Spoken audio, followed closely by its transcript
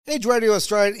Edge Radio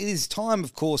Australia, it is time,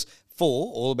 of course,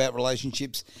 for All About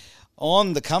Relationships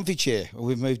on the comfy chair.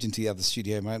 We've moved into the other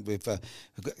studio, mate.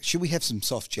 Should we have some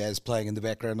soft jazz playing in the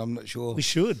background? I'm not sure. We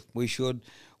should. We should.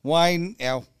 Wayne,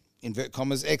 our, invert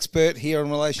commas, expert here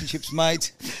on relationships,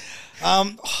 mate.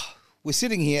 We're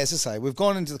sitting here, as I say, we've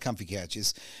gone into the comfy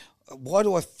couches. Why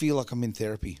do I feel like I'm in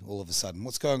therapy all of a sudden?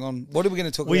 What's going on? What are we going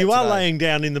to talk about Well, you are today? laying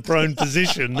down in the prone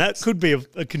position. That could be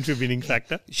a contributing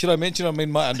factor. Should I mention I'm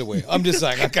in my underwear? I'm just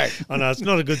saying, okay. I know, it's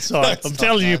not a good sight. I'm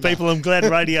telling you, people, I'm glad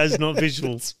radio's not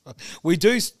visuals. We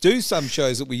do some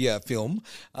shows that we film,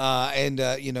 and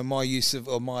my use of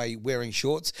or my wearing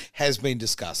shorts has been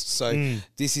discussed. So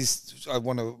this is, I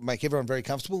want to make everyone very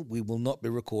comfortable. We will not be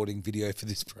recording video for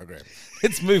this program.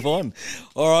 Let's move on.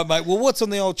 All right, mate. Well, what's on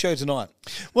the old show tonight?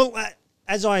 Well,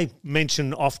 as I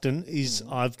mention often, is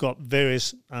I've got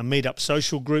various meet-up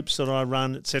social groups that I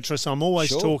run, etc. So I'm always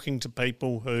talking to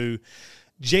people who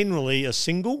generally are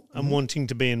single and wanting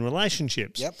to be in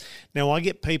relationships. Yep. Now, I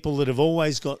get people that have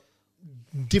always got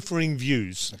differing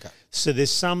views. Okay. So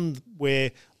there's some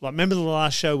where, like, remember the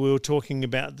last show we were talking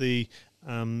about the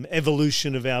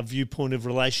evolution of our viewpoint of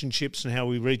relationships and how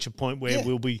we reach a point where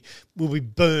we'll be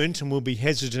burnt and we'll be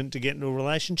hesitant to get into a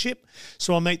relationship.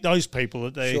 So I meet those people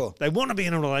that they want to be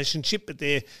in a relationship, but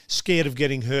they're scared of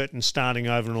getting hurt and starting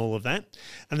over and all of that.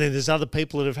 And then there's other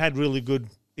people that have had really good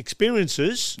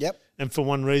experiences. Yep. And for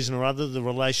one reason or other, the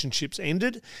relationship's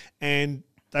ended and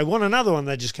they want another one.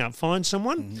 They just can't find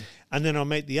someone. Mm-hmm. And then I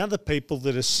meet the other people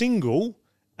that are single.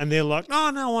 And they're like,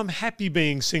 oh, no, I'm happy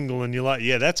being single. And you're like,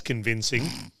 yeah, that's convincing.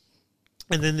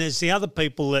 And then there's the other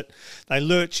people that they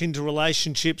lurch into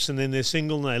relationships and then they're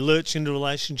single, and they lurch into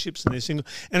relationships and they're single.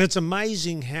 And it's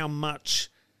amazing how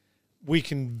much we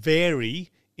can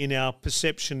vary in our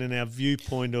perception and our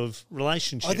viewpoint of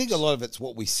relationships. I think a lot of it's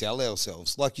what we sell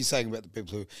ourselves. Like you're saying about the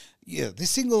people who, they're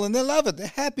single and they love it. They're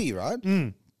happy, right?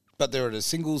 Mm. But there are the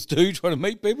singles too trying to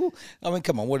meet people. I mean,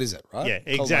 come on, what is it, right? Yeah,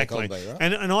 exactly. Cold day, right?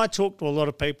 And I talk to a lot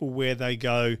of people where they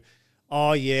go,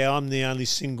 oh, yeah, I'm the only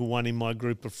single one in my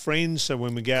group of friends, so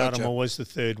when we go out, I'm always the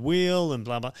third wheel and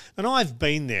blah, blah. And I've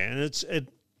been there, and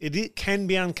it can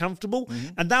be uncomfortable,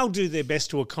 and they'll do their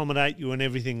best to accommodate you and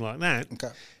everything like that.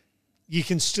 Okay. You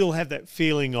can still have that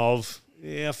feeling of,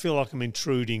 I feel like I'm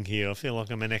intruding here. I feel like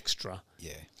I'm an extra.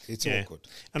 Yeah, it's awkward.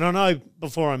 And I know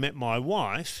before I met my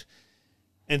wife,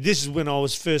 and this is when I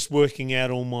was first working out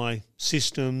all my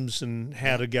systems and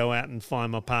how to go out and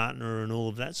find my partner and all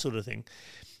of that sort of thing.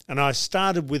 And I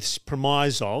started with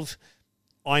premise of,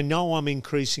 I know I'm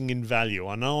increasing in value.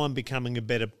 I know I'm becoming a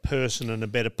better person and a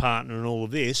better partner and all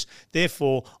of this.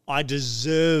 Therefore, I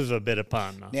deserve a better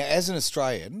partner. Now, as an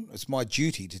Australian, it's my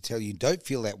duty to tell you, don't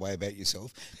feel that way about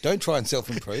yourself. Don't try and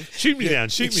self-improve. Shoot me down.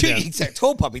 Exact.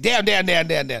 Tall puppy. Down.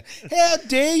 How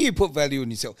dare you put value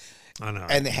in yourself? I know.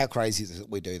 And how crazy is it that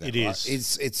we do that? It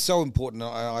is. It's so important.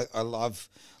 I love,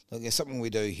 like, it's something we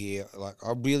do here. Like,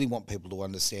 I really want people to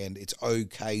understand it's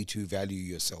okay to value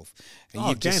yourself.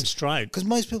 And damn straight. Because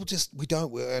most people we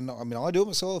don't. And I mean, I do it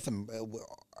myself, and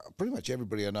pretty much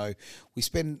everybody I know, we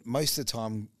spend most of the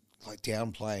time like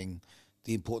downplaying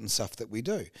the important stuff that we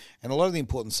do. And a lot of the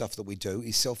important stuff that we do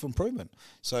is self-improvement.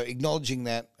 So acknowledging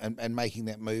that and making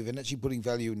that move and actually putting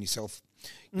value in yourself.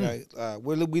 You know,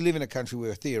 we live in a country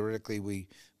where theoretically we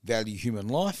value human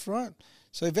life, right?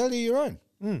 So value your own.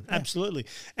 Absolutely.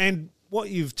 And what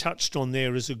you've touched on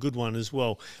there is a good one as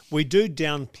well. We do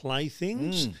downplay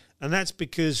things, and that's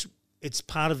because it's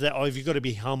part of that, you've got to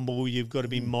be humble, you've got to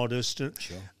be modest.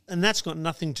 And that's got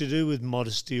nothing to do with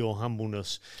modesty or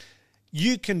humbleness.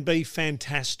 You can be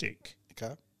fantastic.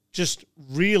 Okay. Just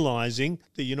realising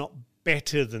that you're not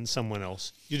better than someone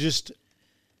else. You're just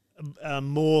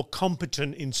more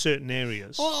competent in certain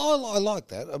areas. I like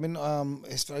that. I mean,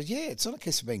 as far as, it's not a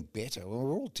case of being better. Well,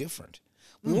 we're all different.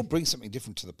 We all bring something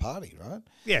different to the party, right?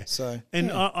 Yeah.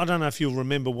 I don't know if you'll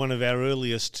remember one of our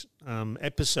earliest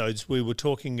episodes, we were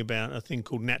talking about a thing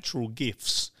called natural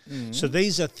gifts. Mm-hmm. So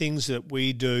these are things that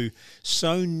we do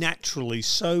so naturally,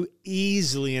 so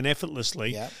easily and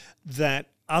effortlessly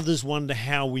that others wonder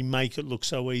how we make it look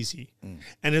so easy.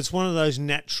 And it's one of those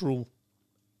natural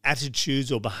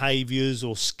attitudes or behaviours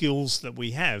or skills that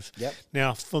we have. Yep.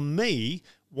 Now, for me,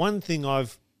 one thing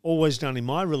I've always done in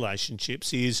my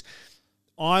relationships is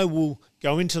I will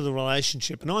go into the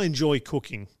relationship and I enjoy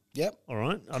cooking. Yep. All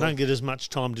right? Cool. I don't get as much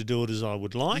time to do it as I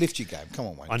would like. Lift your game. Come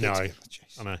on, mate. I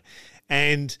know.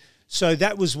 And so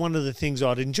that was one of the things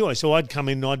I'd enjoy. So I'd come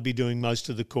in and I'd be doing most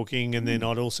of the cooking, and then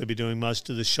I'd also be doing most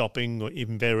of the shopping, or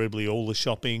invariably all the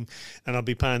shopping, and I'd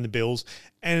be paying the bills.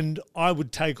 And I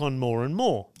would take on more and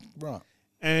more. Right.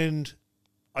 And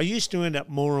I used to end up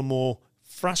more and more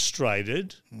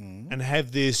frustrated and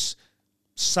have this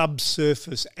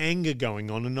subsurface anger going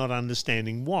on and not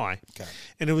understanding why. Okay.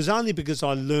 And it was only because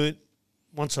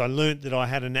once I learnt that I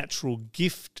had a natural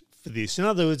gift for this. In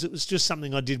other words, it was just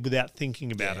something I did without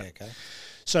thinking about it. Okay.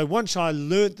 So once I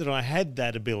learnt that I had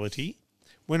that ability,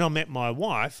 when I met my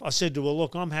wife, I said to her,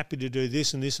 look, I'm happy to do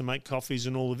this and make coffees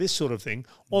and all of this sort of thing.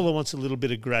 All I want's a little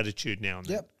bit of gratitude now and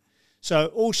then. Yep. So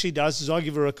all she does is I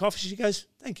give her a coffee. She goes,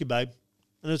 thank you, babe.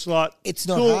 And it's like, It's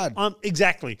not cool, hard.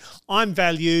 Exactly. I'm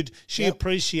valued. She Yep.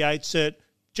 appreciates it.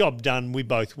 Job done. We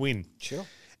both win. Sure.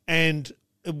 And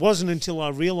it wasn't until I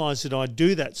realised that I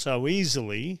do that so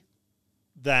easily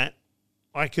that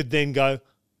I could then go,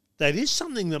 that is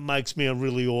something that makes me a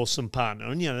really awesome partner.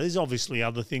 And, there's obviously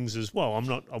other things as well. I'm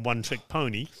not a one-trick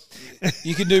pony.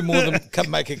 You can do more than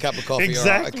make a cup of coffee.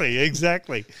 Exactly,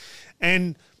 exactly.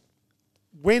 And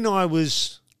when I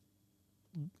was,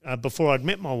 before I'd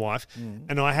met my wife,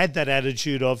 and I had that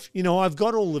attitude of, I've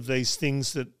got all of these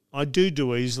things that I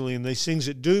do easily and these things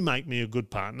that do make me a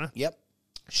good partner. Yep.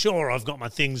 Sure, I've got my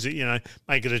things that,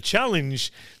 make it a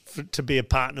challenge to be a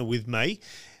partner with me.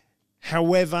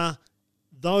 However,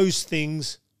 those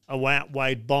things are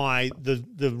outweighed by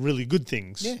the really good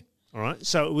things. Yeah. All right.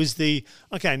 So it was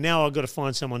now I've got to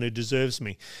find someone who deserves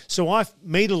me. So I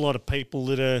meet a lot of people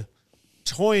that are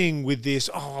toying with this,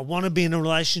 I want to be in a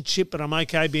relationship, but I'm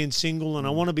okay being single, and I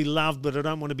want to be loved, but I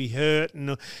don't want to be hurt.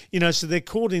 And, so they're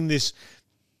caught in this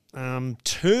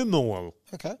turmoil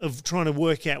of trying to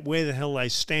work out where the hell they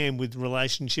stand with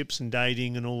relationships and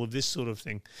dating and all of this sort of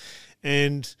thing.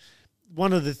 And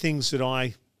one of the things that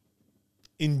I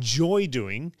enjoy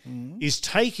doing is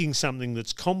taking something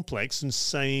that's complex and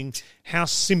saying how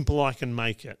simple I can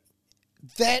make it.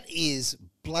 That is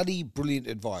bloody brilliant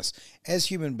advice. As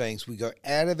human beings, we go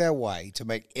out of our way to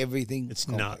make everything It's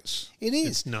complex. nuts. It is.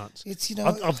 It's nuts. It's,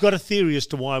 I've got a theory as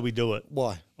to why we do it.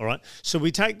 Why? All right. So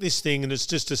we take this thing and it's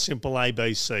just a simple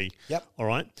ABC. Yep. All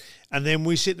right. And then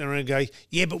we sit there and go,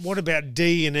 yeah, but what about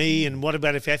D and E, and what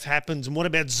about if F happens, and what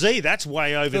about Z? That's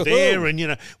way over there.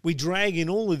 And, we drag in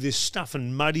all of this stuff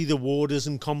and muddy the waters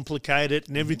and complicate it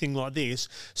and everything like this.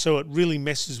 So it really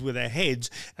messes with our heads.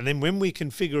 And then when we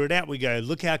can figure it out, we go,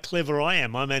 look how clever I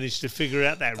am. I managed to figure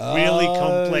out that really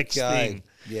complex thing.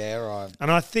 Yeah, right.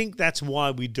 And I think that's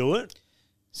why we do it.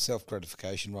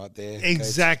 Self-gratification right there.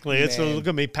 Exactly. Okay, It's a look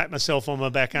at me, pat myself on my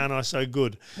back, aren't I so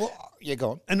good? Well, yeah,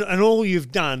 go on. And all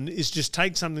you've done is just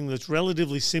take something that's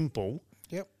relatively simple,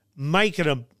 Yep. make it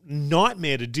a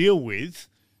nightmare to deal with,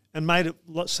 and made it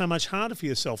so much harder for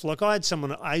yourself. Like I had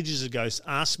someone ages ago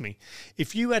ask me,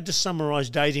 if you had to summarise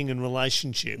dating and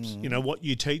relationships, what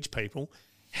you teach people,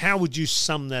 how would you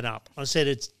sum that up? I said,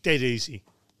 it's dead easy.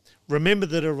 Remember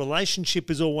that a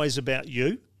relationship is always about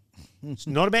you. It's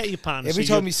not about your partner. Every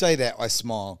time you say that, I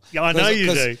smile. Yeah, I know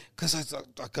you do. Because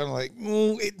I kind of like,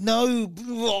 no.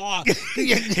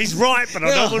 He's right, but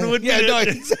I don't want to admit it. Yeah, no,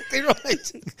 exactly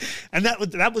right. And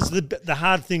that was the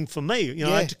hard thing for me.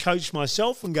 I had to coach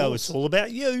myself and go, it's all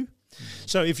about you.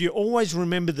 So if you always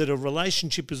remember that a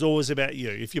relationship is always about you,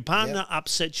 if your partner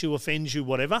upsets you, offends you,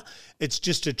 whatever, it's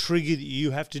just a trigger that you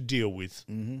have to deal with.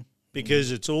 Mm-hmm.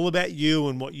 Because it's all about you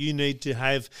and what you need to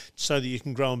have so that you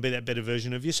can grow and be that better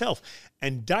version of yourself.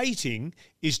 And dating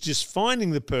is just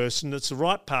finding the person that's the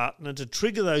right partner to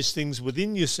trigger those things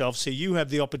within yourself so you have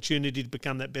the opportunity to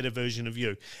become that better version of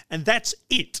you. And that's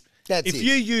it. If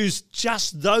you use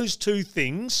just those two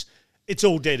things, it's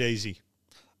all dead easy.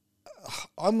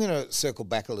 I'm going to circle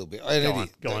back a little bit.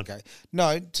 Go on.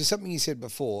 No, to something you said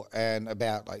before and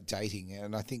about like dating.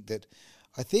 And I think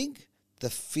the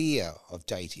fear of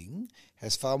dating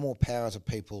has far more power to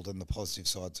people than the positive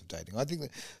sides of dating. I think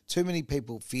that too many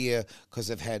people fear because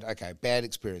they've had bad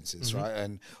experiences,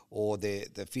 right, or the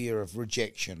fear of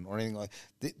rejection or anything like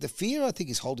the fear. I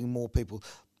think is holding more people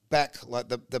back. Like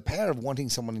the power of wanting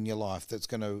someone in your life that's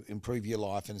going to improve your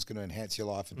life and it's going to enhance your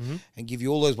life and give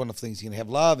you all those wonderful things. You're going to have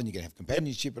love and you're going to have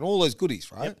companionship and all those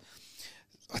goodies, right? Yep.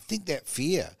 I think that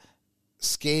fear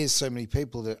scares so many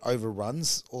people that it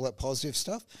overruns all that positive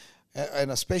stuff.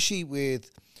 And especially with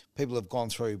people who have gone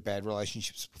through bad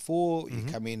relationships before, you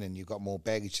come in and you've got more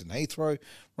baggage than they throw,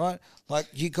 right? Like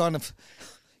you kind of...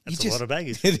 That's a lot of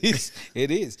baggage.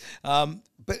 It is.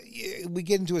 But we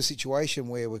get into a situation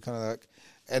where we're kind of like...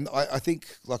 And I think,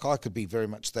 like, I could be very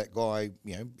much that guy,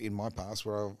 in my past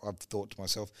where I've thought to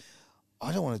myself,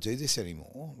 I don't want to do this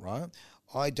anymore, right?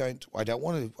 I don't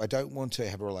want to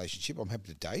have a relationship. I'm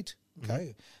happy to date,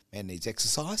 okay? Man needs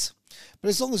exercise. But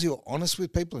as long as you're honest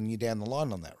with people and you're down the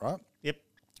line on that, right? Yep.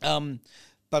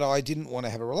 But I didn't want to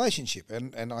have a relationship.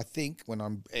 And I think when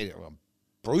I'm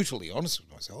brutally honest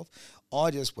with myself,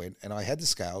 I just went and I had the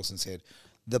scales and said,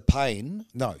 the pain,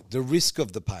 no, the risk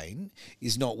of the pain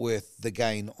is not worth the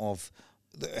gain of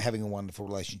having a wonderful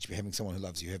relationship, having someone who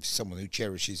loves you, having someone who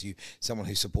cherishes you, someone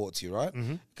who supports you, right?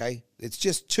 Mm-hmm. Okay? It's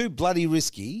just too bloody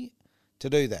risky to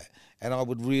do that. And I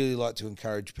would really like to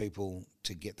encourage people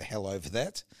to get the hell over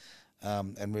that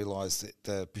and realise that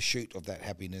the pursuit of that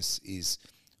happiness is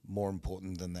more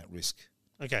important than that risk.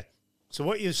 Okay. So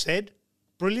what you've said,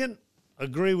 brilliant.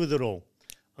 Agree with it all.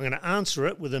 I'm going to answer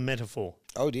it with a metaphor.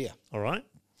 Oh, dear. All right?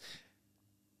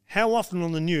 How often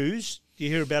on the news do you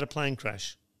hear about a plane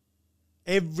crash?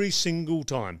 Every single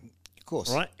time. Of course.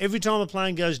 All right? Every time a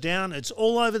plane goes down, it's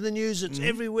all over the news. It's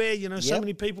everywhere. You know, so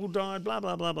many people died, blah,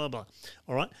 blah, blah, blah, blah.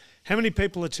 All right? How many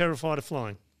people are terrified of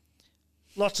flying?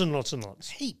 Lots and lots and lots.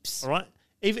 Heaps. All right?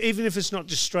 Even if it's not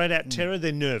just straight out terror,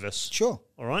 they're nervous. Sure.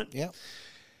 All right? Yeah.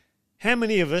 How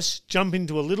many of us jump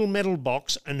into a little metal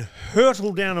box and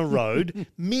hurtle down a road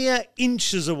mere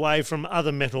inches away from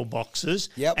other metal boxes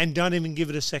and don't even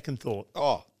give it a second thought?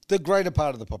 Oh, the greater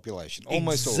part of the population.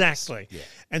 Almost all. Exactly. Yeah.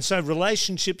 And so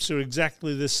relationships are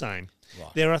exactly the same.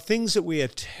 Right. There are things that we are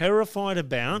terrified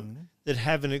about that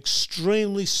have an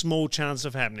extremely small chance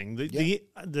of happening.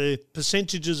 The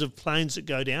percentages of planes that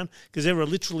go down, because there are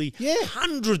literally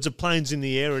hundreds of planes in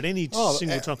the air at any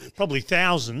single time, probably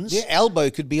thousands. Your elbow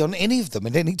could be on any of them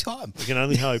at any time. We can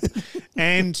only hope.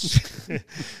 And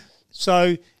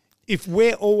so if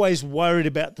we're always worried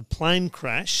about the plane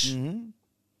crash,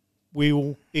 we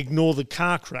will ignore the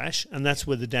car crash, and that's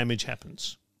where the damage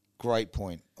happens. Great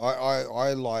point.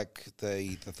 I like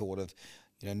the thought of,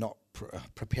 not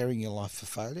preparing your life for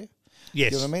failure.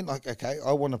 Yes. You know what I mean? Like, okay,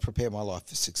 I want to prepare my life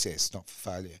for success, not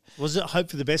for failure. Was it hope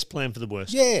for the best, plan for the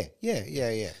worst? Yeah.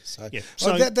 So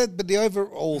but the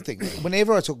overall thing,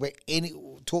 whenever I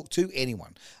talk to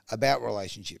anyone about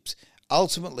relationships,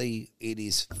 ultimately it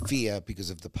is fear because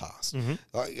of the past.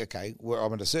 Like, okay,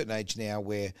 I'm at a certain age now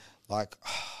where, like,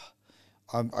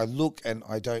 I look and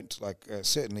I don't, like,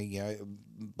 certainly,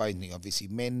 mainly obviously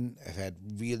men have had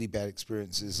really bad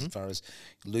experiences as far as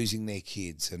losing their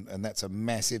kids, and that's a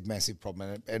massive, massive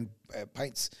problem, and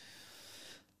paints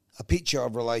a picture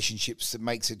of relationships that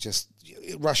makes it just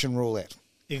Russian roulette.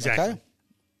 Exactly.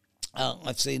 Okay?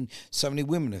 I've seen so many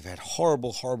women who've had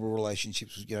horrible, horrible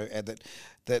relationships, that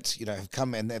have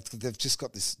come and they've just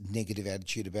got this negative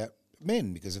attitude about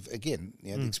men because of, again,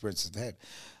 the experiences they've had.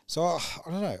 So I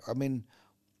don't know. I mean,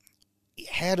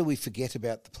 how do we forget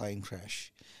about the plane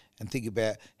crash and think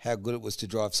about how good it was to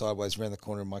drive sideways around the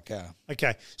corner in my car?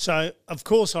 Okay, so of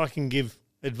course I can give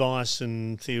advice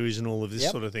and theories and all of this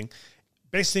sort of thing.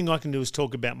 Best thing I can do is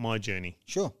talk about my journey.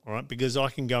 Sure. All right, because I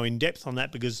can go in depth on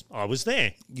that because I was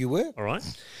there. You were? All right.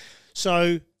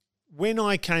 So when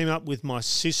I came up with my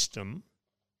system,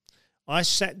 I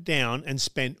sat down and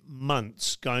spent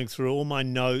months going through all my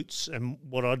notes and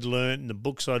what I'd learned and the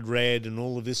books I'd read and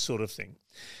all of this sort of thing.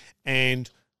 And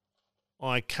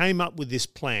I came up with this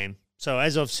plan. So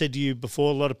as I've said to you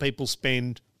before, a lot of people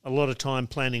spend a lot of time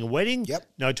planning a wedding,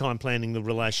 no time planning the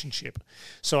relationship.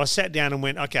 So I sat down and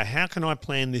went, okay, how can I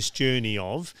plan this journey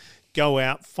of go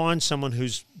out, find someone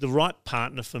who's the right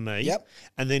partner for me,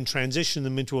 and then transition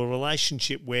them into a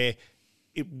relationship where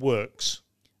it works.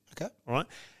 Okay. All right?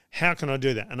 How can I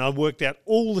do that? And I worked out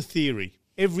all the theory,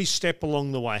 every step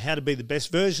along the way, how to be the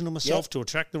best version of myself to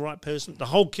attract the right person, the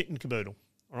whole kit and caboodle.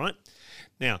 All right?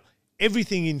 Now,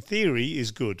 everything in theory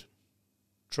is good.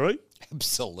 True?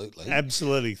 Absolutely.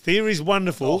 Absolutely. Theory is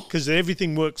wonderful because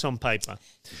everything works on paper.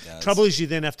 Trouble is you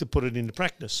then have to put it into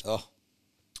practice.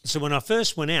 So when I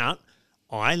first went out,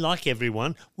 I, like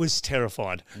everyone, was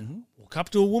terrified. Walk up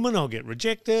to a woman, I'll get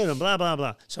rejected and blah, blah,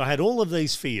 blah. So I had all of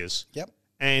these fears.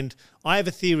 And I have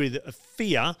a theory that a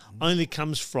fear only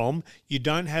comes from you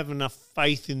don't have enough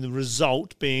faith in the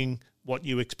result being what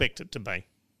you expect it to be.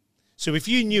 So if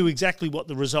you knew exactly what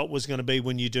the result was going to be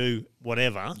when you do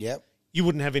whatever, you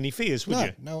wouldn't have any fears, would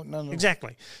you? No.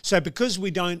 Exactly. So because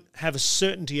we don't have a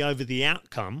certainty over the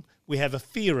outcome, we have a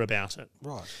fear about it.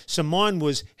 Right. So mine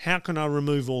was, how can I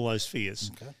remove all those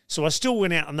fears? Okay. So I still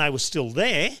went out and they were still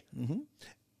there.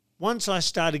 Once I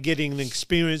started getting an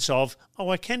experience of,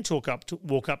 I can walk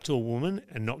up to a woman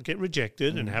and not get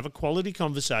rejected and have a quality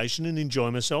conversation and enjoy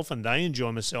myself and they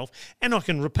enjoy myself and I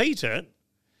can repeat it.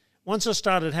 Once I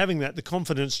started having that, the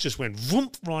confidence just went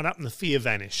whoomp right up and the fear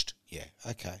vanished. Yeah,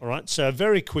 okay. All right, so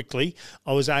very quickly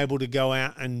I was able to go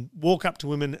out and walk up to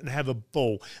women and have a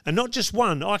ball. And not just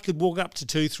one, I could walk up to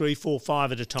 2, 3, 4,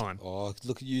 5 at a time. Oh,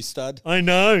 look at you, stud. I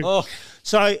know. Oh.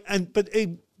 So,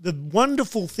 the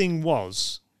wonderful thing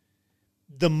was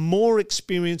the more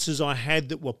experiences I had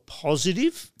that were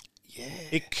positive, Yeah.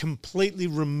 It completely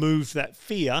removed that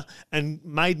fear and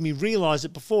made me realise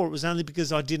that before it was only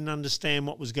because I didn't understand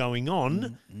what was going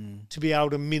on to be able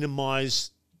to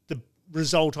minimise the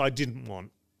result I didn't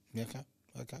want. Okay.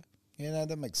 Yeah, no,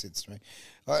 that makes sense to me.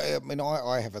 I mean,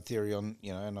 I have a theory on,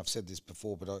 and I've said this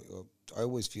before, but I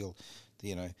always feel,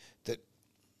 that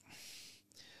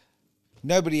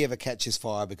nobody ever catches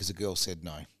fire because a girl said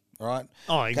no. All right.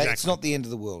 Oh, exactly. Okay? It's not the end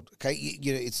of the world. Okay.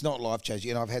 It's not life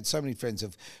changing. I've had so many friends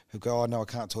who go, oh no, I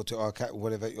can't talk to her. Okay,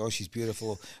 whatever. Oh, she's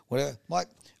beautiful or whatever. Like,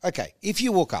 okay, if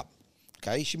you walk up,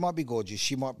 okay, she might be gorgeous.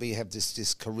 She might have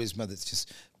this charisma that's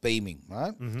just beaming,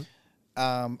 right?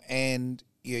 Mm-hmm. And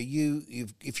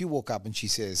if you walk up and she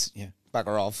says,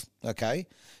 bugger off, okay,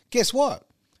 guess what?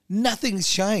 Nothing's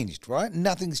changed, right?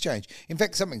 Nothing's changed. In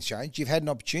fact, something's changed. You've had an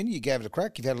opportunity. You gave it a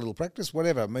crack. You've had a little practice.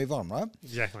 Whatever. Move on, right?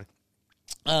 Exactly.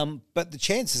 But the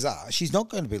chances are she's not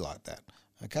going to be like that,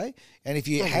 okay? And if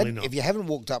you haven't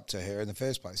walked up to her in the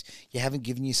first place, you haven't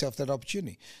given yourself that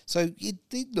opportunity. So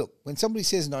look, when somebody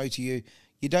says no to you,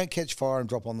 you don't catch fire and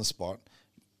drop on the spot.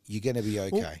 You're going to be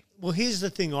okay. Well, here's the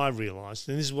thing I realised,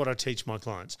 and this is what I teach my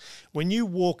clients. When you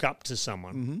walk up to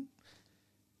someone,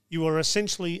 you are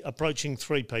essentially approaching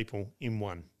three people in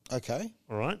one. Okay.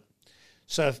 All right?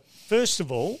 So, first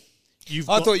of all,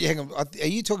 are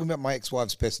you talking about my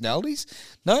ex-wife's personalities?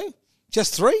 No?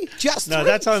 Just three? No,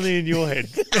 that's only in your head.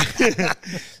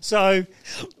 So,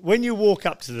 when you walk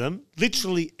up to them,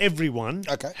 literally everyone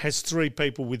has three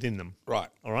people within them. Right.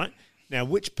 All right? Now,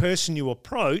 which person you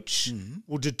approach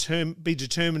will be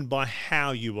determined by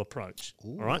how you approach.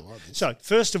 Ooh, all right? I like this. So,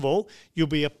 first of all, you'll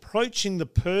be approaching the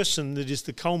person that is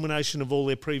the culmination of all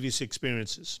their previous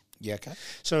experiences. Yeah, okay.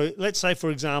 So let's say,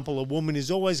 for example, a woman is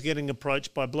always getting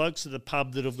approached by blokes at the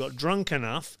pub that have got drunk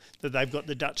enough that they've got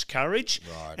the Dutch courage.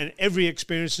 Right. And every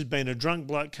experience has been a drunk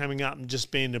bloke coming up and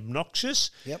just being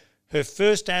obnoxious. Yep. Her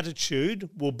first attitude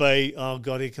will be, oh,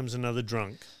 God, here comes another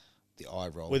drunk. The eye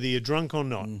roll. Whether you're drunk or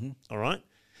not. All right?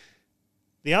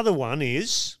 The other one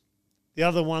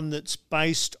that's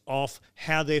based off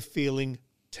how they're feeling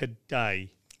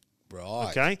today. Right.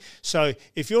 Okay. So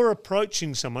if you're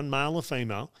approaching someone, male or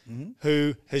female,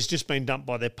 who has just been dumped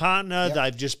by their partner,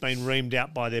 they've just been reamed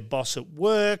out by their boss at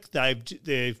work,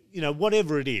 they've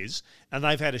whatever it is, and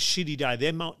they've had a shitty day,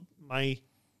 they may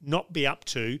not be up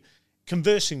to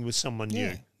conversing with someone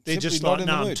new. They're Simply just not like, in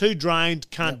the no, I'm mood. too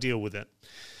drained, can't deal with it.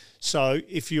 So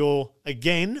if you're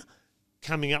again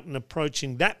coming up and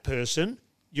approaching that person,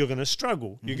 you're going to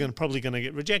struggle. You're probably going to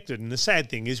get rejected. And the sad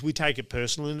thing is we take it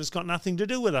personally and it's got nothing to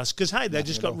do with us because, hey, they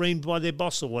just got reamed by their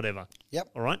boss or whatever.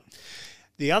 Yep. All right?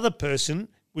 The other person,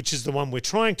 which is the one we're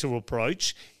trying to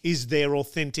approach, is their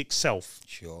authentic self.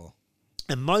 Sure.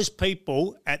 And most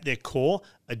people at their core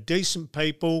are decent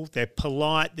people. They're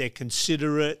polite. They're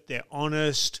considerate. They're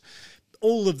honest.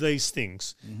 All of these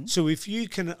things. So if you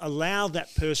can allow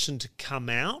that person to come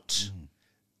out,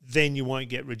 then you won't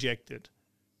get rejected.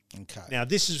 Okay. Now,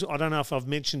 I don't know if I've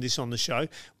mentioned this on the show.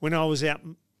 When I was out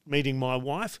meeting my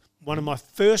wife, one of my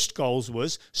first goals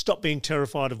was stop being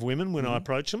terrified of women when I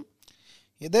approach them.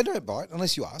 Yeah, they don't bite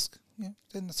unless you ask. Yeah,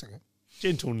 then that's okay.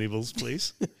 Gentle nibbles,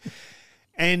 please.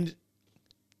 And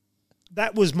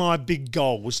that was my big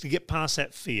goal, was to get past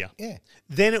that fear. Yeah.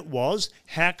 Then it was,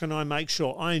 how can I make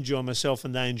sure I enjoy myself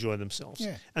and they enjoy themselves?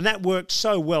 Yeah. And that worked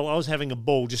so well. I was having a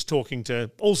ball just talking to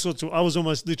all sorts of... I was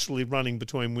almost literally running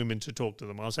between women to talk to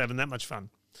them. I was having that much fun.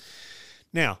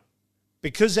 Now,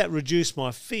 because that reduced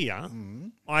my fear,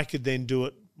 I could then do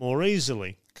it more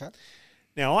easily. Okay.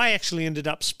 Now, I actually ended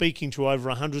up speaking to over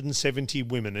 170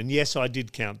 women, and yes, I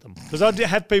did count them. Because I did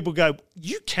have people go,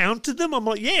 you counted them? I'm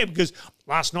like, yeah, because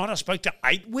last night I spoke to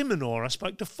 8 women, or I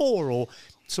spoke to 4, or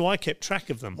so I kept track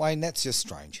of them. Wayne, that's just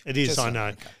strange. It is, just I know.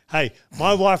 Okay. Hey,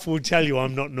 my wife will tell you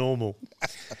I'm not normal.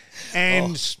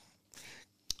 And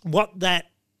what that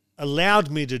allowed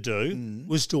me to do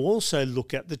was to also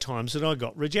look at the times that I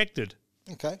got rejected.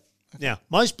 Okay. Now,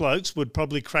 most blokes would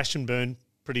probably crash and burn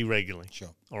pretty regularly.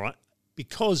 Sure. All right.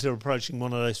 Because they're approaching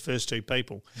one of those first 2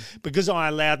 people. Because I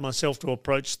allowed myself to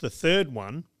approach the third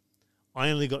one, I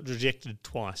only got rejected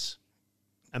twice.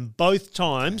 And both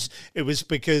times it was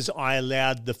because I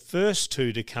allowed the first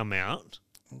 2 to come out.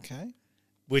 Okay.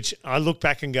 Which I look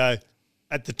back and go,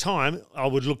 at the time, I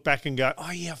would look back and go,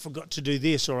 oh, yeah, I forgot to do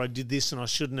this, or I did this and I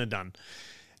shouldn't have done.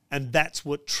 And that's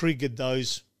what triggered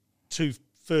those 2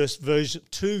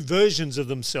 versions of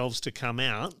themselves to come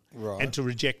out and to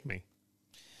reject me.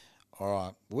 All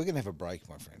right. We're going to have a break,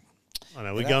 my friend. I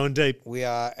know, we're going deep. We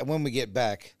are. And when we get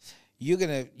back, you're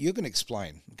gonna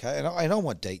explain, okay? And I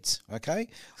want deets, okay?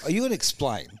 Are you gonna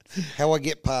explain how I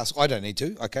get past? I don't need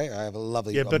to, okay? I have a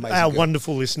lovely, Yeah, but amazing our girl.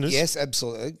 wonderful listeners. Yes,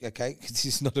 absolutely, okay? This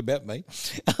is not about me,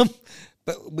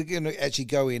 but we're gonna actually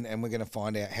go in and we're gonna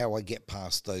find out how I get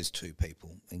past those two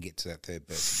people and get to that third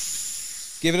person.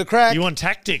 Give it a crack. You want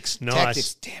tactics? Nice.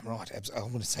 Tactics, damn right. I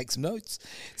want to take some notes.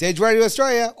 It's Edge Radio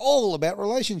Australia, all about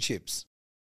relationships.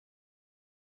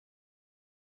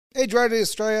 Edge Radio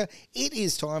Australia, it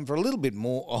is time for a little bit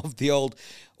more of the old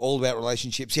all about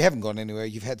relationships. You haven't gone anywhere.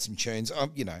 You've had some tunes,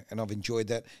 and I've enjoyed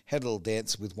that. Had a little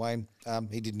dance with Wayne.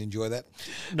 He didn't enjoy that.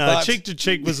 No, But- cheek to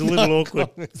cheek was a little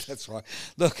awkward. That's right.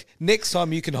 Look, next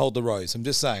time you can hold the rose. I'm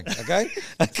just saying, okay?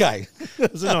 Okay.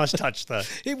 It was a nice touch, though.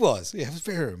 It was. Yeah, it was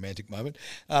a very romantic moment.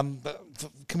 But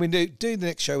can we do the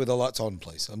next show with the lights on,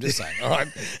 please? I'm just saying, all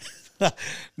right?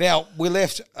 Now, we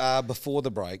left before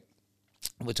the break.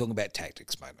 We're talking about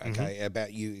tactics, mate. Okay,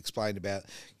 about you explained about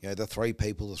the three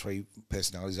people, the three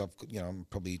personalities. I'm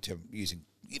probably using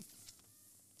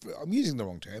the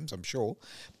wrong terms, I'm sure,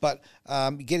 but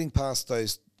getting past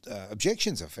those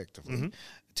objections effectively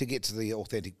to get to the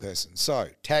authentic person. So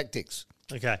tactics.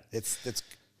 Okay. Let's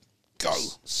go.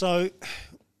 So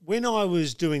when I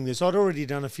was doing this, I'd already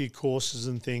done a few courses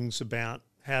and things about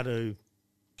how to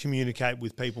communicate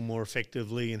with people more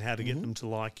effectively and how to get them to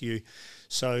like you.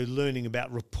 So learning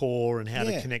about rapport and how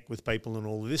to connect with people and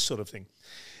all of this sort of thing.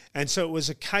 And so it was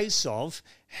a case of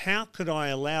how could I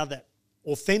allow that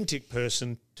authentic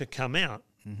person to come out?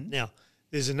 Now,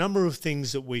 there's a number of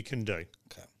things that we can do.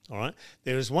 Okay. All right.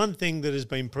 There is one thing that has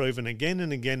been proven again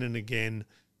and again and again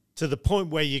to the point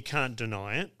where you can't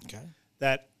deny it. Okay.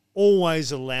 That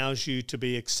always allows you to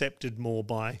be accepted more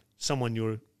by someone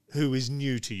who is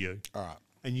new to you. All right.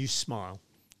 And you smile.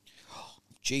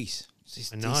 Jeez.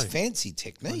 I know. These fancy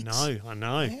techniques. I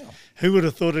know. Wow. Who would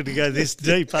have thought it'd go this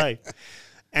deep, eh?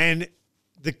 And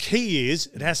the key is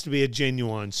it has to be a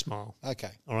genuine smile. Okay.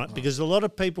 All right, because a lot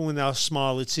of people when they'll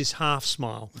smile, it's this half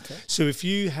smile. Okay. So if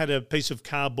you had a piece of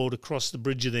cardboard across the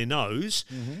bridge of their nose,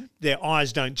 their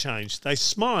eyes don't change. They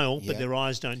smile, but their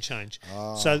eyes don't change.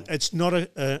 Oh. So it's not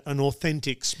an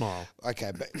authentic smile.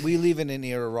 Okay, but we live in an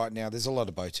era right now. There's a lot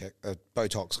of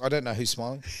Botox. I don't know who's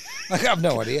smiling. I have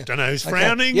no idea. Don't know who's Okay.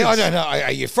 frowning. Yeah, I don't know.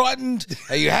 Are you frightened?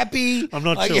 Are you happy? I'm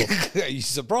not sure. sure. Are you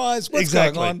surprised? What's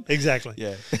Exactly. going on? Exactly.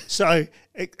 Yeah. So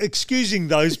excusing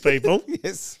those people,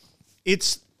 Yes.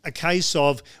 it's a case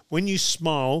of when you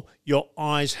smile, your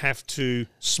eyes have to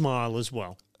smile as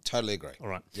well. Totally agree. All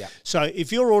right. Yeah. So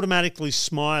if you're automatically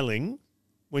smiling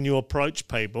when you approach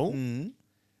people, and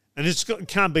it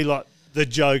can't be like the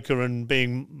Joker and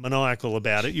being maniacal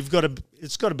about it.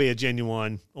 It's got to be a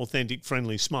genuine, authentic,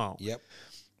 friendly smile. Yep.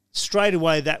 Straight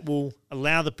away, that will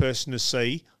allow the person to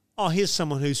see, oh, here's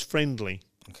someone who's friendly.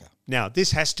 Okay. Now,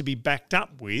 this has to be backed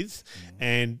up with,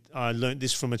 and I learnt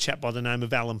this from a chap by the name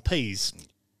of Alan Pease.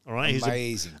 All right, Amazing.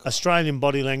 He's an Australian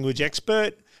body language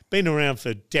expert, been around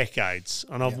for decades,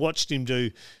 and I've watched him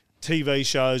do TV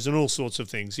shows and all sorts of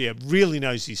things. Yeah, really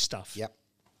knows his stuff. Yep.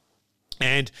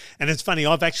 And it's funny,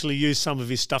 I've actually used some of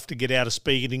his stuff to get out of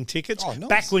speeding tickets. Oh, nice.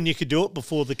 Back when you could do it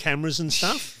before the cameras and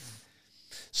stuff.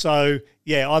 So,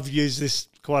 yeah, I've used this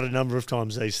quite a number of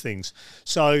times, these things.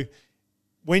 So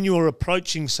when you're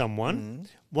approaching someone,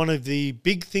 one of the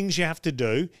big things you have to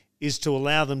do is to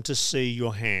allow them to see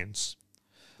your hands.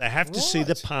 They have to see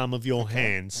the Right. palm of your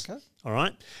hands. Okay. All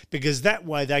right? Because that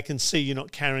way they can see you're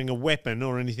not carrying a weapon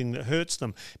or anything that hurts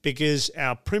them. Because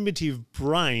our primitive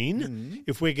brain,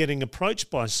 if we're getting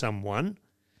approached by someone,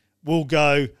 will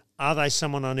go, are they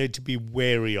someone I need to be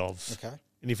wary of? Okay.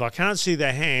 And if I can't see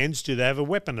their hands, do they have a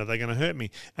weapon? Are they going to hurt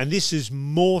me? And this is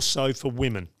more so for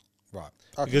women. Right.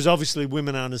 Okay. Because obviously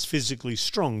women aren't as physically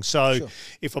strong. So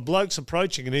if a bloke's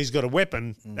approaching and he's got a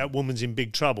weapon, that woman's in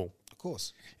big trouble. Of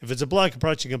course. If it's a bloke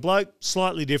approaching a bloke,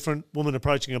 slightly different. Woman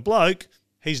approaching a bloke,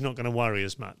 he's not going to worry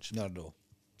as much. Not at all.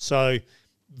 So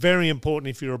very important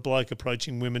if you're a bloke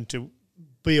approaching women to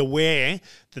be aware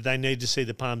that they need to see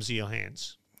the palms of your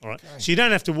hands. All right. Okay. So you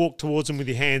don't have to walk towards them with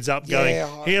your hands up going,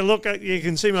 here, look, you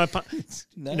can see my palm.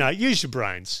 No, use your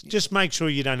brains. Just make sure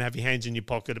you don't have your hands in your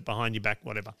pocket, behind your back,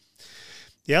 whatever.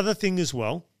 The other thing as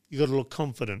well, you got to look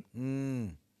confident.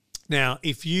 Now,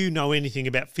 if you know anything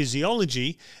about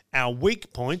physiology, our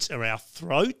weak points are our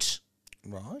throat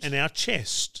and our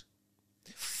chest.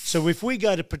 So if we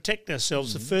go to protect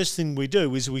ourselves, the first thing we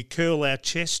do is we curl our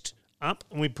chest up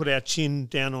and we put our chin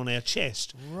down on our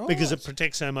chest because it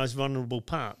protects our most vulnerable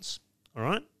parts. All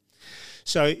right?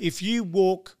 So if you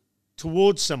walk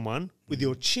towards someone with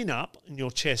your chin up and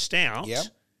your chest out,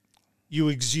 you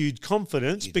exude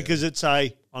confidence because it's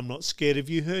I'm not scared of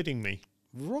you hurting me.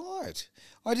 Right.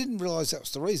 I didn't realise that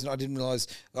was the reason. I didn't realise.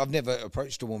 I've never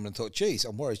approached a woman and thought, geez,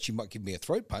 I'm worried she might give me a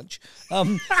throat punch.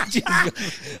 Maybe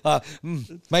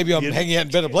I'm hanging out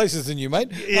in better places than you, mate.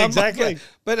 Exactly.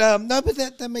 But no, but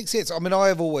that makes sense. I mean, I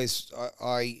have always,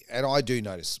 I do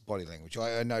notice body language.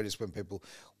 I notice when people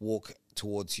walk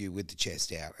towards you with the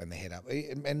chest out and the head up.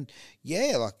 And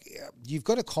yeah, like you've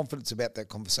got a confidence about that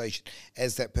conversation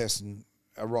as that person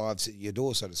arrives at your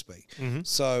door, so to speak. Mm-hmm.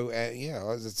 So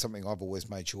that's something I've always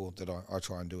made sure that I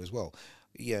try and do as well.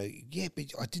 Yeah, but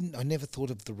I never thought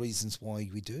of the reasons why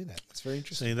we do that. That's very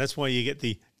interesting. See, that's why you get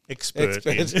the expert.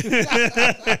 In.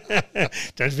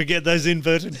 Don't forget those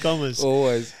inverted commas.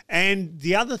 Always. And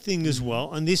the other thing as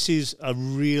well, and this is a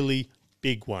really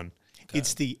big one,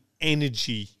 it's the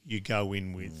energy you go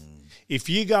in with. If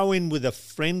you go in with a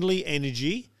friendly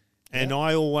energy, and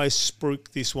I always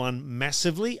spruik this one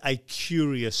massively, a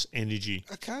curious energy.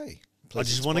 Okay. I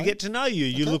just want to get to know you.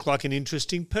 You look like an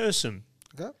interesting person.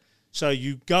 Okay. So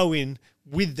you go in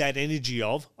with that energy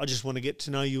of, I just want to get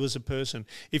to know you as a person.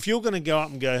 If you're going to go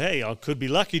up and go, hey, I could be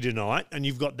lucky tonight, and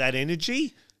you've got that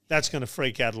energy, that's going to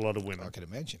freak out a lot of women. I can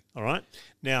imagine. All right?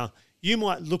 Now, you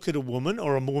might look at a woman,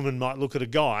 or a woman might look at a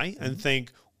guy and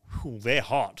think, they're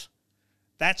hot.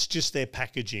 That's just their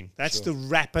packaging. That's the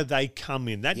wrapper they come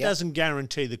in. That doesn't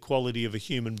guarantee the quality of a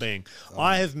human being.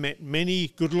 I have met many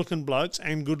good-looking blokes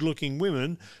and good-looking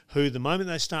women who, the moment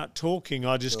they start talking,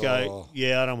 I just go,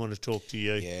 I don't want to talk to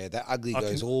you. Yeah, that ugly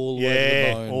goes all over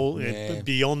the bone.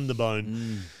 Beyond the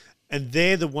bone. And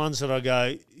they're the ones that I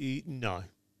go, no.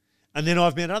 And then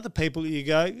I've met other people that you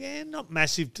go, not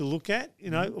massive to look at, you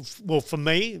know. Well, for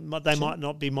me, they might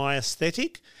not be my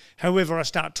aesthetic. However, I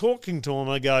start talking to them,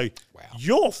 I go, wow,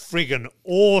 you're friggin'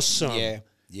 awesome.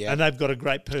 Yeah. And they've got a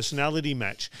great personality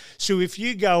match. So if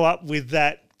you go up with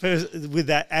that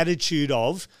attitude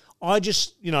of, I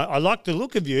just, I like the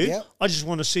look of you. Yeah. I just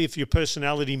want to see if your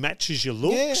personality matches your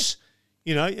looks.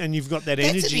 You know, and you've got that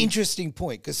energy. That's an interesting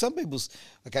point, because some people,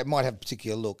 might have a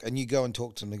particular look, and you go and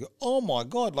talk to them and go, oh my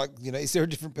God, is there a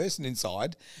different person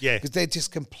inside? Yeah. Because they're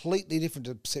just completely different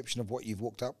to the perception of what you've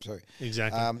walked up to.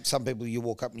 Exactly. Some people you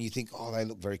walk up and you think, oh, they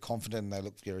look very confident and they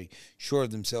look very sure of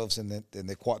themselves, and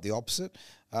they're quite the opposite.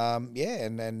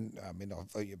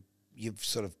 You've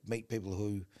sort of meet people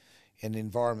who, in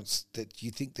environments that you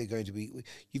think they're going to be,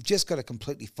 you've just got a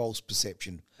completely false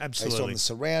perception. Absolutely. Based on the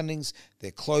surroundings,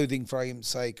 their clothing, for argument's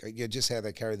sake, just how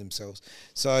they carry themselves.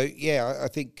 So, I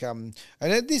think, and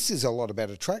this is a lot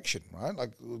about attraction, right?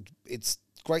 Like, it's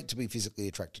great to be physically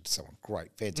attracted to someone. Great,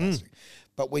 fantastic.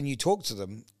 But when you talk to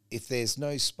them, if there's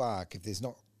no spark, if there's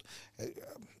not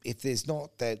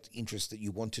that interest that you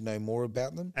want to know more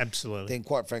about them, absolutely, then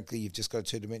quite frankly, you've just got a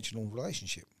two-dimensional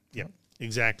relationship. Yeah,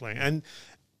 exactly. And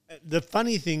the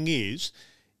funny thing is,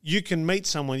 you can meet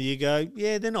someone, you go,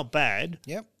 they're not bad.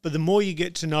 Yep. But the more you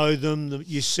get to know them,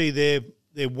 you see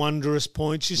their wondrous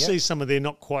points. You see some of their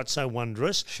not quite so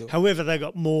wondrous. Sure. However, they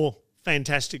got more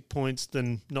fantastic points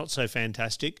than not so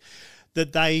fantastic.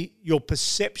 That your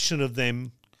perception of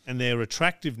them and their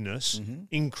attractiveness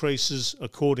increases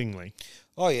accordingly.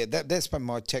 Oh, yeah, that's been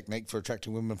my technique for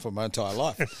attracting women for my entire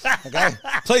life. Okay?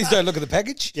 Please don't look at the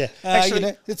package. Yeah.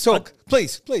 Actually, let's talk.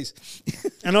 Please.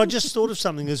 And I just thought of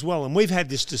something as well, and we've had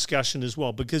this discussion as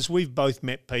well, because we've both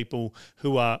met people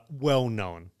who are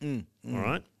well-known, all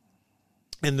right?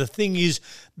 And the thing is,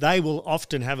 they will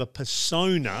often have a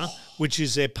persona, which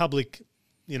is their public,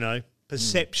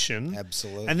 perception.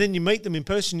 Absolutely. And then you meet them in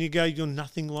person, you go, you're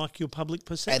nothing like your public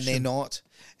perception. And they're not.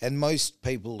 And most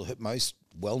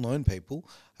well-known people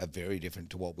are very different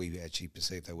to what we actually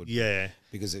perceive they would be. Yeah.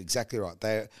 Because exactly right.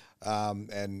 They,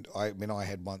 and I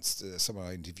had once someone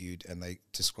I interviewed, and they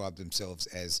described themselves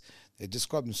as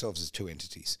two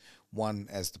entities. One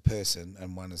as the person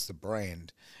and one as the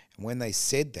brand. And when they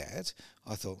said that,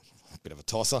 I thought, a bit of a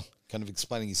tosser, kind of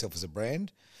explaining yourself as a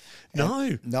brand.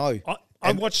 No.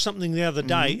 I watched something the other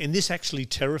day, and this actually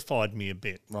terrified me a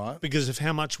bit. Right. Because of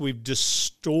how much we've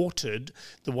distorted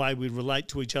the way we relate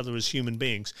to each other as human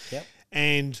beings. Yep.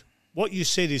 And what you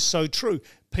said is so true.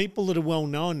 People that are well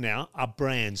known now are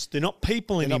brands. They're not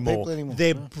people anymore.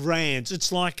 They're brands.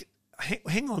 It's like,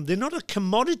 hang on, they're not a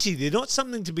commodity. They're not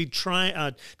something to be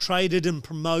traded and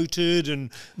promoted and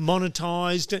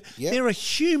monetized. Yep. They're a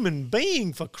human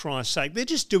being, for Christ's sake. They're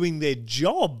just doing their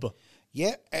job.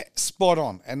 Yeah, spot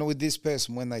on. And with this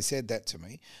person, when they said that to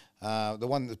me,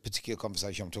 the particular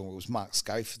conversation I'm talking about was Mark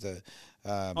Skaife, the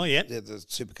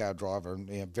supercar driver,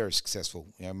 and very successful,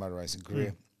 motor racing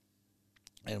career,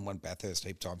 and won Bathurst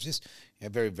heap times. Just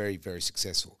very, very, very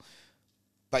successful.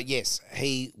 But yes,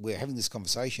 we're having this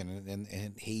conversation,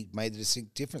 and he made the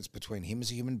distinct difference between him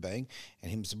as a human being and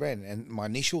him as a brand. And my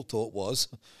initial thought was,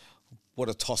 what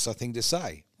a tosser thing to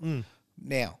say.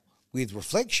 Now, with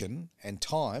reflection and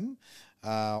time,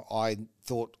 I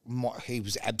thought he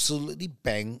was absolutely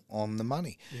bang on the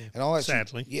money. Yeah, and I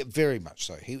sadly. Yeah, very much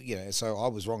so. So I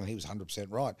was wrong and he was 100%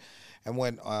 right. And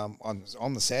when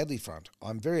on the sadly front,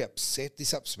 I'm very upset.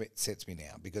 This upsets me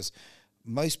now because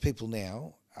most people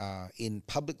now in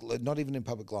public, not even in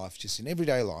public life, just in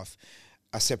everyday life,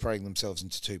 are separating themselves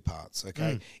into two parts,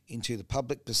 okay? Into the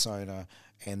public persona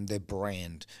and their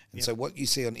brand. And so what you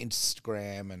see on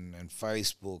Instagram and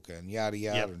Facebook and yada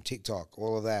yada and TikTok,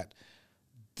 all of that,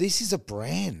 this is a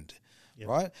brand,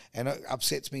 right? And it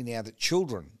upsets me now that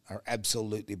children are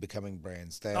absolutely becoming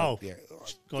brands. They are,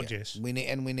 yes. We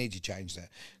need to change that.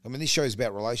 I mean, this show's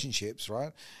about relationships,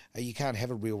 right? You can't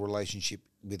have a real relationship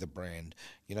with a brand.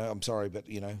 I'm sorry, but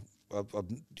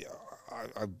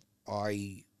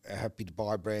I are happy to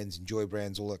buy brands, enjoy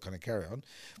brands, all that kind of carry on,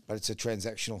 but it's a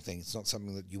transactional thing. It's not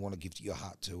something that you want to give your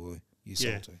heart to or you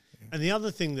sell to. Yeah. And the other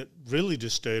thing that really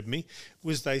disturbed me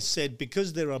was they said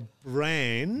because they're a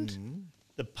brand,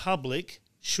 the public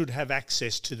should have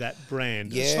access to that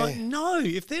brand. Yeah. It's like, no,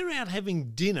 if they're out having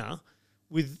dinner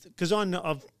with, because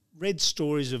I've read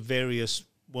stories of various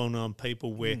well-known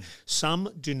people where some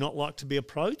do not like to be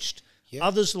approached,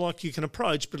 others like you can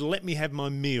approach, but let me have my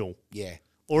meal. Yeah.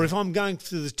 Or if I'm going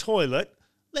to the toilet,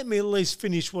 let me at least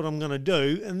finish what I'm going to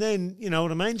do. And then, you know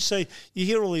what I mean? So you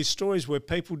hear all these stories where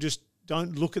people just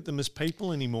don't look at them as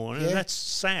people anymore. And that's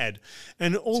sad.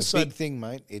 And also... It's a big thing,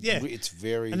 mate. It's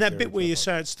very, and that very bit where you prevalent.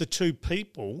 say it's the two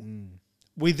people,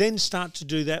 we then start to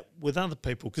do that with other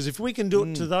people. Because if we can do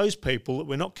it to those people that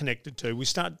we're not connected to, we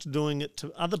start doing it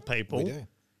to other people. We do.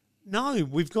 No,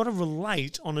 we've got to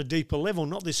relate on a deeper level,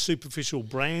 not this superficial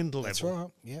brand level. That's right.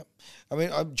 Yeah, I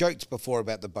mean, I've joked before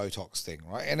about the Botox thing,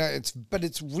 right? And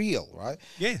it's real, right?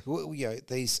 Yeah.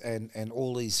 These and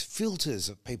all these filters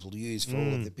that people use for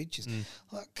all of their pictures.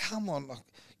 Like, come on,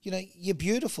 you're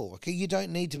beautiful. Okay, you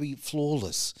don't need to be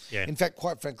flawless. Yeah. In fact,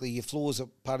 quite frankly, your flaws are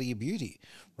part of your beauty,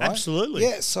 right? Absolutely.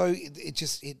 Yeah. So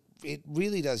it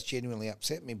really does genuinely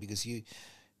upset me because we're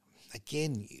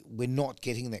not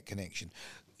getting that connection.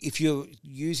 If you're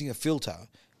using a filter,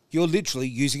 you're literally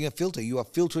using a filter. You are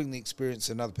filtering the experience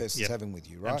another person's having with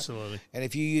you, right? Absolutely. And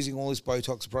if you're using all this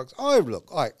Botox products,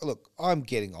 look, I'm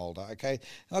getting older, okay?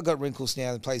 I've got wrinkles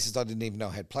now in places I didn't even know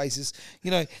I had places.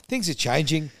 Things are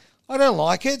changing. I don't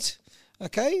like it,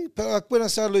 okay? But when I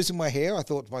started losing my hair, I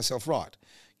thought to myself, right,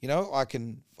 I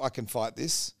can fight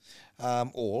this,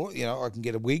 or I can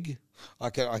get a wig.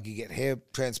 I could get hair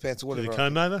transplants or whatever. Do the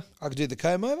comb over? I could do the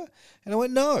comb over. And I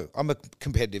went, no, I'm a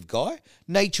competitive guy.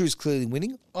 Nature is clearly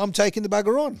winning. I'm taking the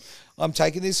bugger on. I'm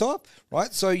taking this off,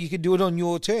 right? So you can do it on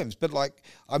your terms. But,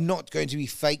 I'm not going to be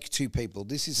fake to people.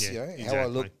 This is how I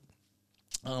look.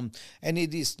 And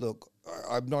it is, look,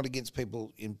 I'm not against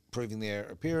people improving their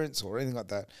appearance or anything like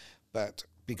that. But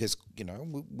because,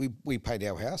 we paid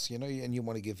our house, and you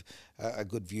want to give a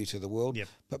good view to the world. Yep.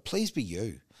 But please be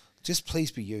you. Just please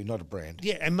be you, not a brand.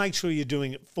 Yeah, and make sure you're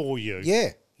doing it for you.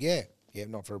 Yeah,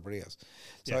 not for everybody else.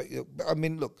 So, I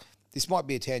mean, look, this might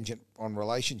be a tangent on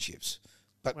relationships,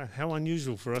 but... Wow, how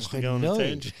unusual for us to go on a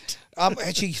tangent.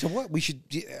 Actually, you know what? We should...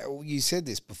 You said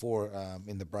this before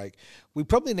in the break. We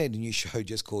probably need a new show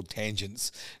just called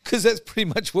Tangents, because that's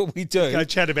pretty much what we do. Go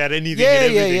chat about anything and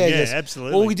everything. Yeah, yes.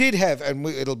 Absolutely. Well, we did have, and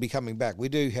it'll be coming back, we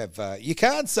do have You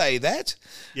Can't Say That,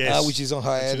 which is on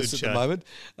hiatus at the moment,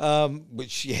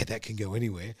 which, that can go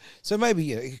anywhere. So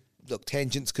maybe, look,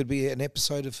 Tangents could be an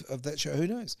episode of that show. Who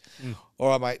knows?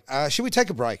 All right, mate. Should we take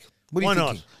a break? What are you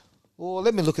thinking? Not? Well,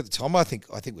 let me look at the time. I think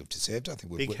we've deserved. I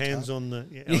think we've big hands hard. on the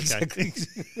Exactly.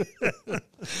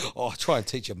 I'll try and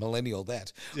teach a millennial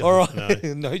that. All right,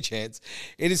 no chance.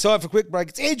 It is time for a quick break.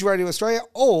 It's Edge Radio Australia,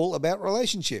 all about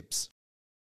relationships.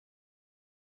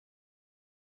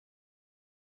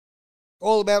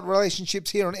 All about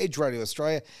relationships here on Edge Radio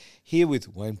Australia. Here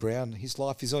with Wayne Brown. His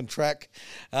life is on track.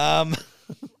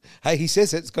 Hey, he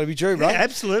says it. It's got to be true, right? Yeah,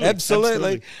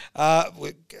 absolutely.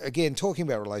 Again, talking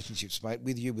about relationships, mate,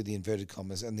 with you, with the inverted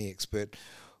commas and the expert.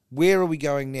 Where are we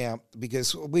going now?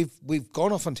 Because we've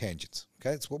gone off on tangents.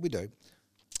 Okay, that's what we do.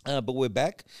 But we're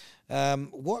back.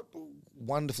 What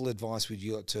wonderful advice would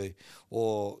you like to,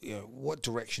 or what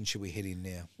direction should we head in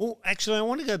now? Well, actually, I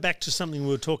want to go back to something we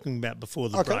were talking about before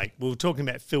the break. We were talking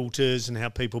about filters and how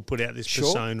people put out this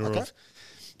persona of.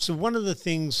 So one of the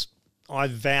things I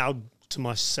vowed to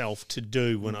myself to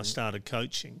do when I started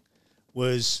coaching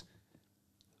was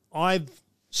I've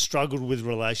struggled with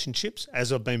relationships,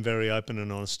 as I've been very open and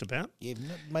honest about. You've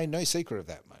made no secret of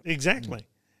that, mate. Exactly.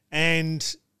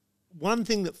 And one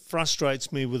thing that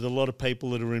frustrates me with a lot of people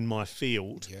that are in my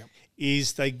field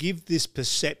is they give this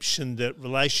perception that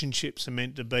relationships are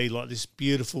meant to be like this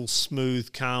beautiful,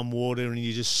 smooth, calm water and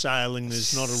you're just sailing,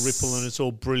 there's not a ripple and it's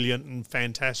all brilliant and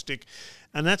fantastic.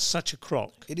 And that's such a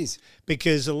crock. It is.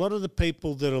 Because a lot of the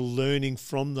people that are learning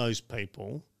from those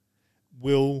people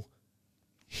will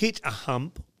hit a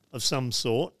hump of some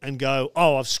sort and go,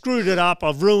 oh, I've screwed it up,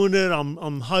 I've ruined it,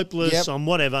 I'm hopeless, Yep. I'm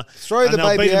whatever. Throw the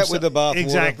baby out with the bathwater.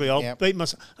 Exactly. I'll Yep. beat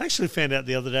myself. I actually found out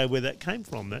the other day where that came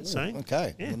from, that saying.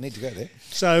 Okay, Yeah. we'll need to go there.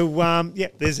 So,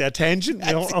 there's our tangent.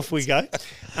 Off we go.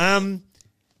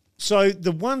 So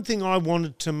the one thing I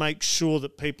wanted to make sure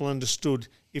that people understood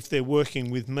if they're working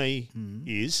with me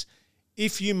is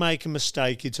if you make a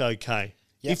mistake, it's okay.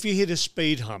 Yep. If you hit a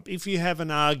speed hump, if you have an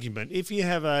argument, if you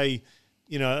have a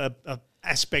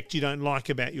aspect you don't like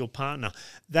about your partner,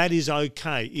 that is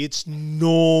okay. It's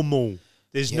normal.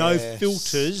 There's no Yes.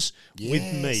 filters with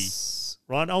me, Yes.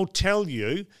 right? I'll tell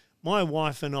you, my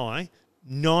wife and I,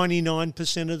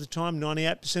 99% of the time,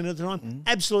 98% of the time,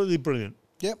 absolutely brilliant.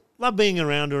 Yep. Love being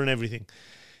around her and everything.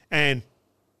 And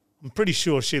I'm pretty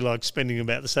sure she likes spending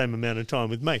about the same amount of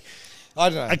time with me. I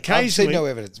don't know. I've Occasionally- seen no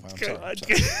evidence, mate. I'm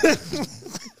sorry.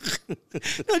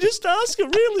 No, just ask her,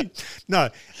 really. No.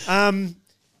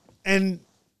 And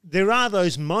there are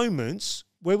those moments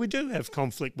where we do have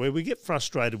conflict, where we get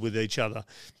frustrated with each other.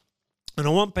 And I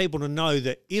want people to know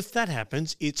that if that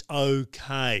happens, it's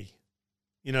okay.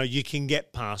 You know, you can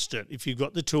get past it. If you've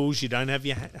got the tools, you don't have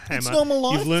your hammer. It's normal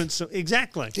life. You've learned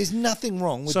exactly. There's nothing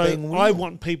wrong with So being real. I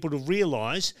want people to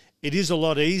realise it is a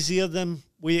lot easier than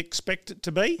we expect it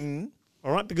to be.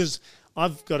 All right, because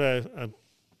I've got a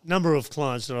number of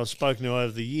clients that I've spoken to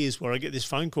over the years where I get this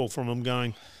phone call from them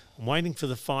going, I'm waiting for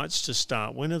the fights to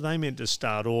start. When are they meant to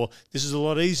start? Or this is a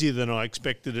lot easier than I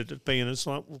expected it to be. And it's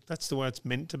like, well, that's the way it's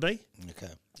meant to be.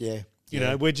 Okay. Yeah. You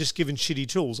know, we're just given shitty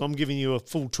tools. I'm giving you a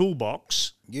full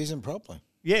toolbox. Use them properly.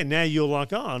 Yeah, now you're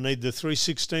like, oh, I need the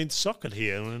 3/16th socket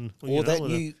here. And, well, Or you that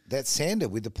know, that sander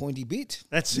with the pointy bit.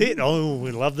 That's it. Oh,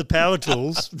 we love the power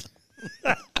tools.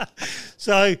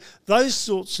 So those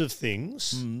sorts of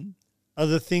things are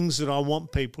the things that I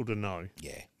want people to know.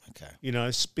 Yeah. Okay. You know,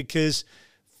 because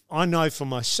I know for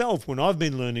myself when I've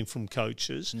been learning from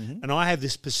coaches and I have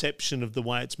this perception of the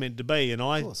way it's meant to be and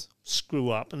I course. screw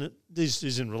up and this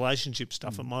isn't relationship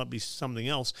stuff, it might be something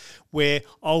else where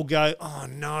I'll go, oh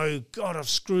no, God, I've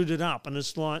screwed it up. And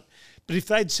it's like, but if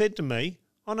they'd said to me,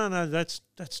 oh no, that's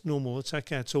normal, it's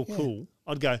okay, it's all cool,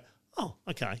 I'd go, oh,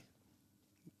 okay.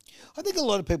 I think a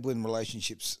lot of people in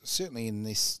relationships, certainly in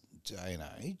this day and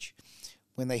age,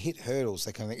 when they hit hurdles,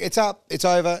 they kind of think, it's up, it's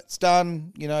over, it's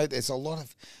done. You know, there's a lot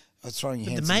of throwing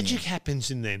your hands The in magic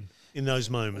happens in those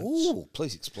moments. Ooh,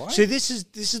 please explain. See, this is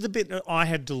the bit that I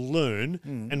had to learn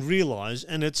and realise,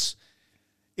 and it's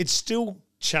still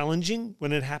challenging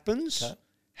when it happens. Okay.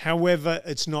 However,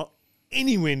 it's not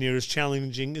anywhere near as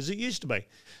challenging as it used to be.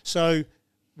 So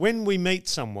when we meet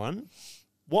someone,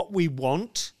 what we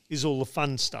want is all the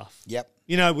fun stuff. Yep.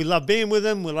 You know, we love being with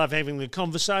them, we love having the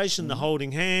conversation, the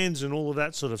holding hands and all of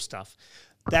that sort of stuff.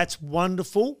 That's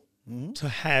wonderful to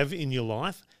have in your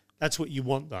life. That's what you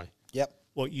want, though. Yep.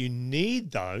 What you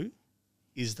need, though,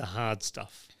 is the hard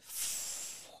stuff.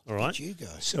 All right? You go.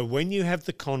 So when you have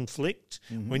the conflict,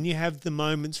 when you have the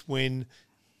moments when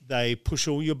they push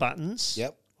all your buttons,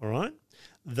 Yep. all right,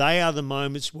 they are the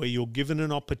moments where you're given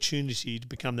an opportunity to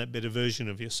become that better version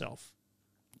of yourself.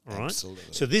 All right? Absolutely.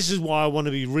 So this is why I want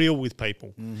to be real with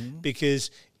people, because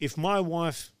if my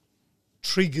wife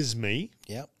triggers me,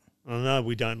 Yep. I know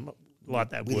we don't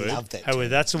like that We word. love that However, term.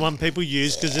 that's the one people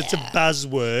use because it's a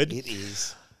buzzword. It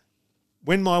is.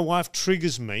 When my wife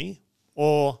triggers me,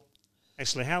 or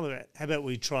actually, how about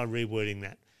we try rewording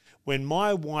that? When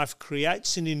my wife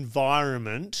creates an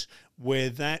environment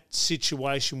where that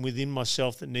situation within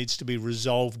myself that needs to be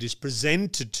resolved is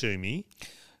presented to me,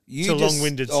 You It's a just-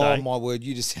 long-winded Oh, say. my word.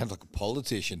 You just sound like a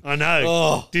politician. I know.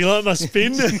 Oh. Do you like my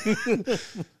spin?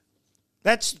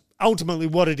 That's ultimately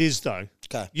what it is, though.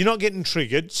 Okay. You're not getting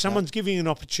triggered. Someone's giving you an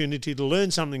opportunity to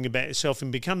learn something about yourself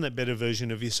and become that better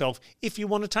version of yourself if you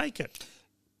want to take it.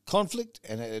 Conflict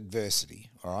and adversity,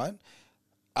 all right,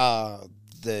 are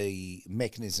the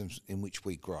mechanisms in which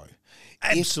we grow.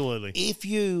 Absolutely. If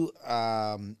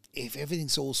if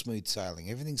everything's all smooth sailing,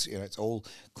 everything's, it's all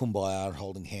kumbaya and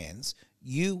holding hands,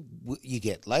 you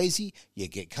get lazy, you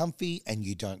get comfy, and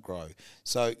you don't grow.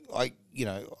 So I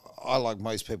like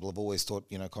most people have always thought,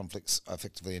 conflict's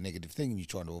effectively a negative thing and you're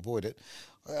trying to avoid it.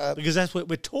 Because that's what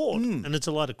we're taught, and it's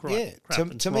a lot of crap. Yeah,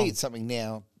 crap to me, it's something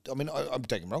now. I mean, I'm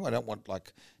taking it wrong. I don't want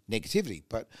like negativity,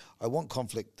 but I want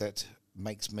conflict that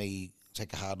makes me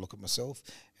take a hard look at myself,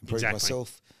 improve Exactly.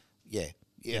 myself. Yeah,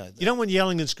 Yeah. You don't want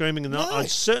yelling and screaming, and No. I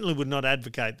certainly would not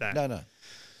advocate that. No.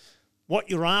 What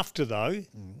you're after, though,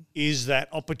 is that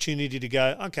opportunity to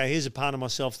go, okay, here's a part of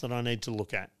myself that I need to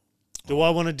look at. Do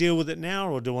I want to deal with it now,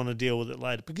 or do I want to deal with it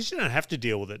later? Because you don't have to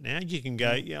deal with it now. You can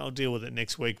go, yeah, I'll deal with it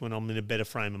next week when I'm in a better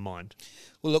frame of mind.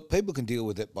 Well, look, people can deal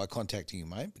with it by contacting you,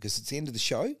 mate, because it's the end of the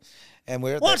show. And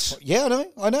we're at What? that point. Yeah,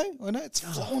 I know. It's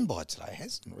flown by today,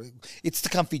 hasn't it? It's the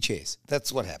comfy chairs.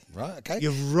 That's what happened, right? Okay.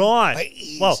 You're right.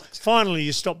 It Well, is. finally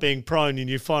you stopped being prone and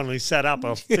you finally sat up.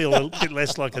 I feel a bit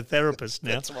less like a therapist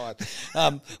now. That's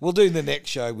right. We'll do the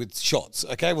next show with shots,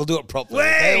 okay? We'll do it properly.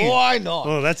 Hey! Okay? Why not?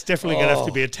 Oh, that's definitely going to have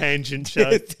to be a tangent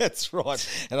show. That's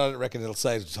right. And I don't reckon it'll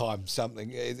save time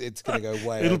something. It's going to go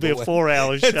way It'll be a over.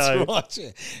 4-hour That's show. right. Yeah.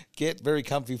 Get very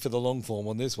comfy for the long form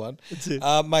on this one. That's it.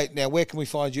 Mate, now where can we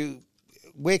find you?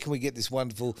 Where can we get this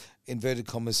wonderful, inverted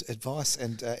commas, advice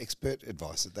and expert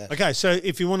advice at that? Okay, so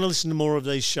if you want to listen to more of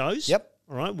these shows, Yep.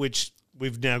 all right, which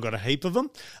we've now got a heap of them,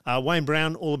 Wayne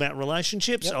Brown, All About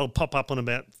Relationships. Yep. I'll pop up on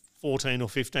about 14 or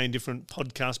 15 different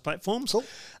podcast platforms. Cool.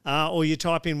 Or you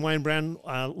type in Wayne Brown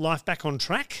Life Back on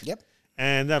Track. Yep.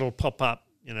 And that'll pop up,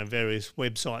 various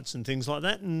websites and things like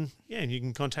that. And, you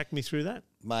can contact me through that.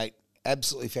 Mate,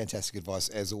 absolutely fantastic advice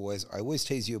as always. I always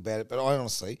tease you about it, but I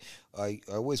honestly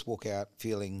always walk out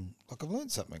feeling like I've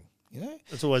learned something,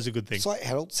 That's always a good thing. It's like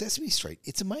Harold Sesame Street.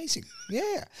 It's amazing.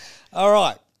 Yeah. All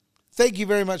right. Thank you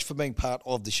very much for being part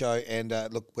of the show. And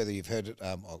look, whether you've heard it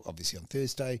obviously on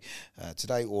Thursday,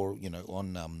 today, or,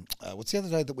 on what's the other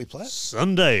day that we play it?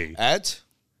 Sunday, At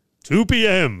 2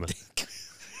 p.m.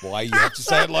 why you have to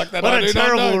say it like that? What I a do not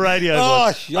terrible know. radio Oh,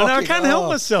 voice. I know, I shocking. can't help Oh.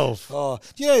 myself. Oh,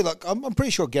 I'm pretty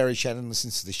sure Gary Shannon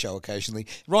listens to the show occasionly.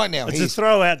 Right now, It's a he's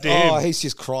throw out to him. he's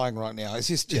just crying right now. It's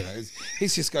just,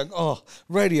 he's just going, oh,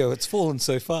 radio, it's fallen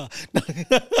so far.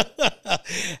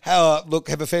 Look,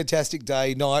 have a fantastic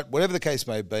day, night, whatever the case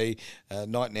may be.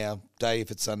 Night now, day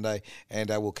if it's Sunday, and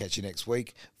we'll catch you next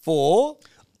week for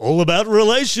All About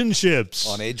Relationships.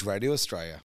 On Edge Radio Australia.